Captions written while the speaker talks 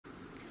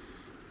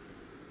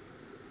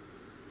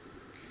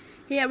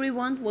Hey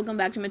everyone, welcome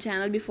back to my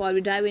channel. Before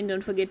we dive in,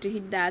 don't forget to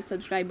hit that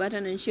subscribe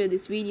button and share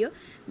this video.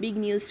 Big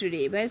news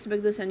today. Barış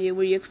Baktaş and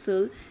Yağmur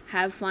Yüksel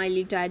have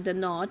finally tied the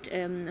knot.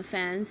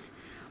 Fans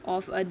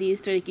of these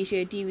Turkish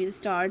TV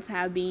stars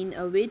have been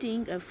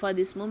waiting for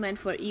this moment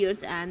for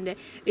years, and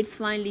it's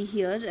finally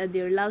here.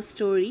 Their love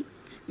story,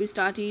 which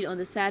started on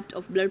the set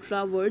of Blood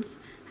Flowers,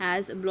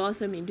 has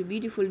blossomed into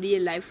beautiful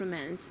real-life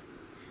romance.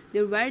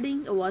 Their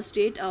wedding was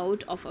straight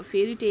out of a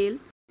fairy tale,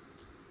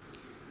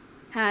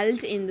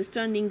 held in the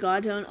stunning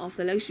garden of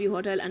the luxury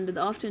hotel under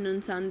the afternoon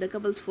sun. The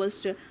couple's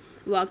first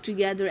walk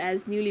together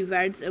as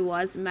newlyweds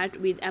was met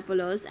with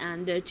applause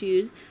and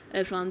cheers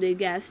from their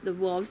guests. The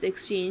vows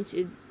exchanged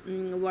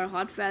were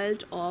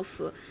heartfelt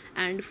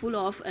and full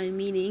of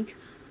meaning.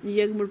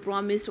 Yağmur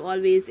promised to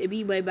always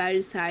be by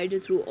Barry's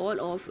side through all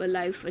of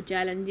life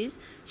challenges.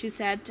 She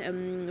said,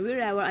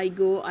 "Wherever I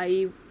go,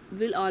 I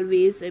will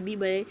always be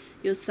by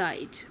your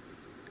side.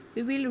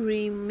 We will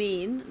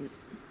remain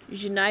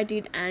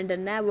united and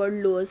never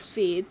lose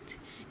faith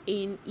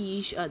in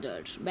each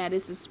other."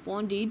 Barris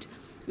responded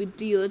with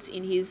tears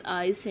in his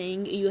eyes,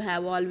 saying, "You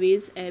have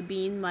always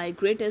been my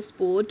greatest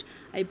support.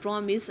 I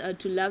promise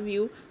to love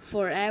you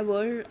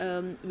forever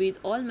with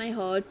all my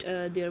heart."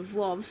 Their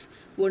vows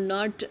were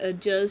not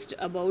just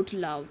about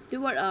love, they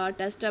were a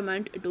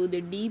testament to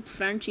their deep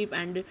friendship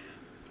and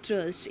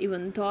trust.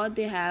 Even though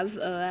they have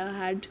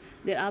had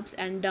their ups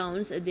and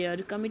downs, their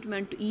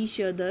commitment to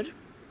each other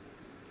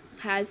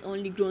has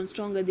only grown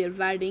stronger. Their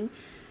wedding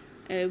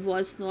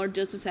was not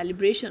just a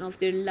celebration of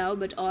their love,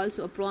 but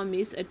also a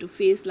promise to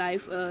face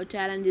life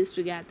challenges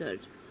together.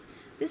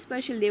 This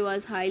special day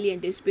was highly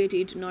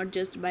anticipated, not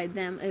just by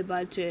them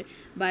but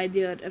by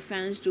their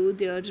fans too.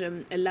 Their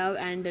love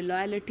and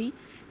loyalty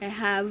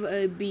have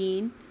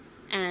been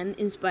an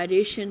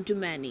inspiration to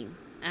many,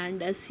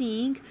 and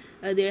seeing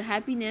their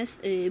happiness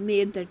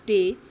made the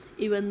day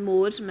even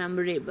more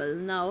memorable.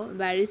 Now,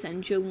 Barış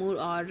and Yağmur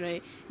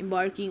are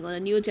embarking on a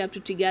new chapter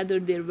together.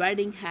 Their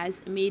wedding has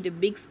made a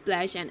big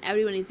splash, and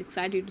everyone is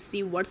excited to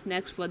see what's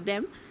next for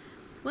them.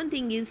 One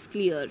thing is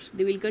clear: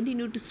 they will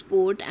continue to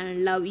support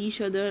and love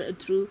each other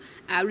through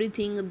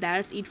everything.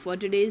 That's it for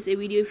today's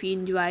video. If you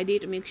enjoyed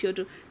it, make sure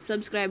to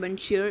subscribe and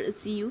share.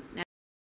 See you next